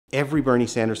Every Bernie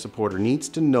Sanders supporter needs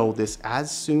to know this as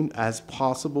soon as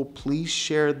possible. Please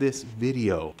share this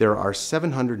video. There are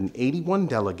 781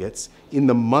 delegates in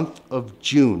the month of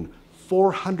June.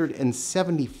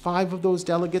 475 of those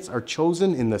delegates are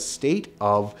chosen in the state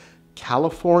of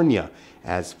California.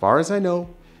 As far as I know,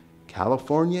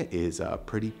 California is a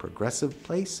pretty progressive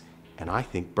place, and I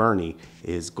think Bernie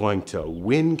is going to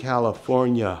win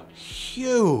California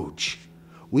huge.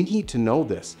 We need to know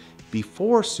this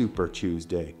before Super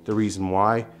Tuesday. The reason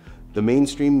why: the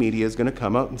mainstream media is going to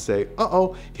come out and say,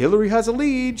 uh-oh, Hillary has a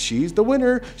lead, she's the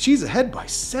winner, she's ahead by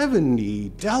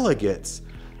 70 delegates,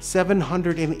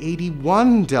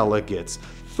 781 delegates,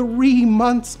 3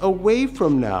 months away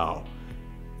from now.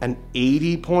 An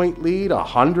 80-point lead, a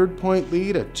 100-point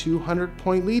lead, a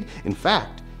 200-point lead. In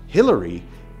fact, Hillary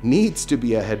needs to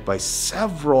be ahead by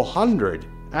several hundred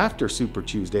after Super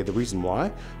Tuesday. The reason why?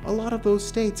 A lot of those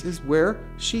states is where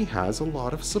she has a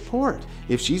lot of support.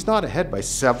 If she's not ahead by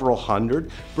several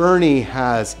hundred, Bernie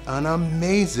has an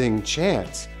amazing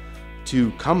chance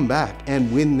to come back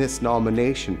and win this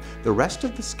nomination. The rest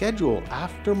of the schedule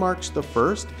after March the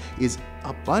 1st is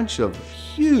a bunch of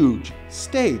huge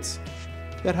states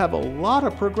that have a lot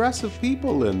of progressive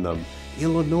people in them.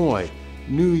 Illinois,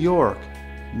 New York,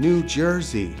 New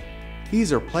Jersey.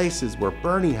 These are places where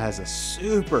Bernie has a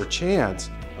super chance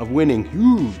of winning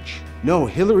huge. No,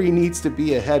 Hillary needs to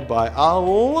be ahead by a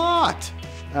lot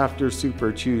after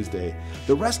Super Tuesday.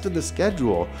 The rest of the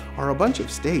schedule are a bunch of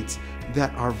states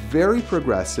that are very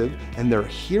progressive, and they're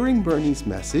hearing Bernie's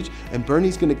message, and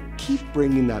Bernie's going to keep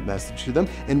bringing that message to them,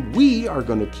 and we are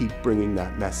going to keep bringing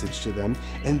that message to them,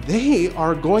 and they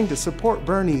are going to support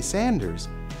Bernie Sanders.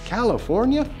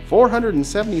 California,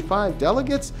 475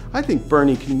 delegates? I think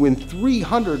Bernie can win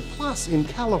 300 plus in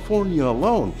California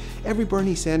alone. Every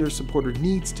Bernie Sanders supporter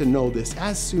needs to know this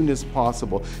as soon as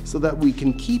possible so that we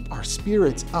can keep our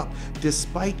spirits up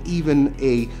despite even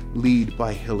a lead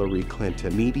by Hillary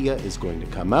Clinton. Media is going to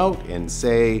come out and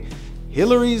say,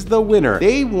 Hillary's the winner.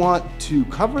 They want to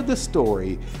cover the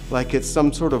story like it's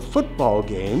some sort of football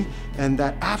game, and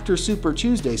that after Super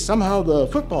Tuesday, somehow the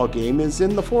football game is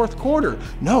in the fourth quarter.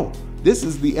 No, this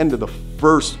is the end of the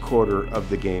first quarter of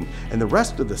the game, and the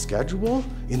rest of the schedule,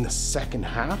 in the second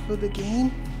half of the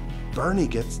game, Bernie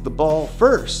gets the ball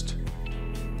first.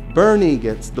 Bernie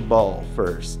gets the ball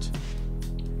first.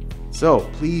 So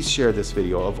please share this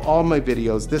video. Of all my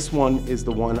videos, this one is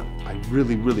the one I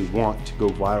really want to go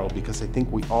viral, because I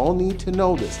think we all need to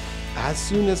know this as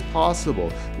soon as possible.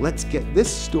 Let's get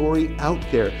this story out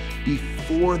there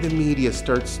before the media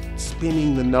starts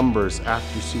spinning the numbers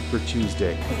after Super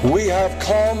Tuesday. We have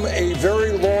come a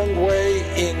very long way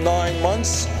in 9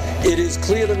 months. It is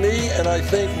clear to me, and I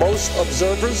think most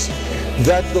observers,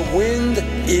 that the wind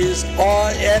is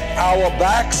at our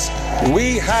backs.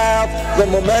 We have the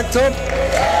momentum.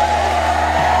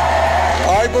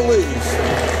 I believe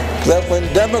that when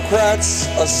Democrats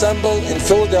assemble in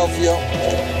Philadelphia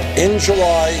in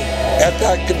July at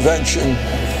that convention,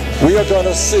 we are going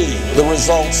to see the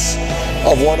results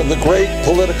of one of the great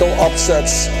political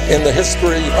upsets in the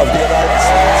history of the United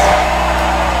States.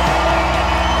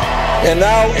 And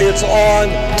now it's on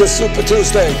to Super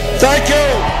Tuesday. Thank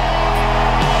you.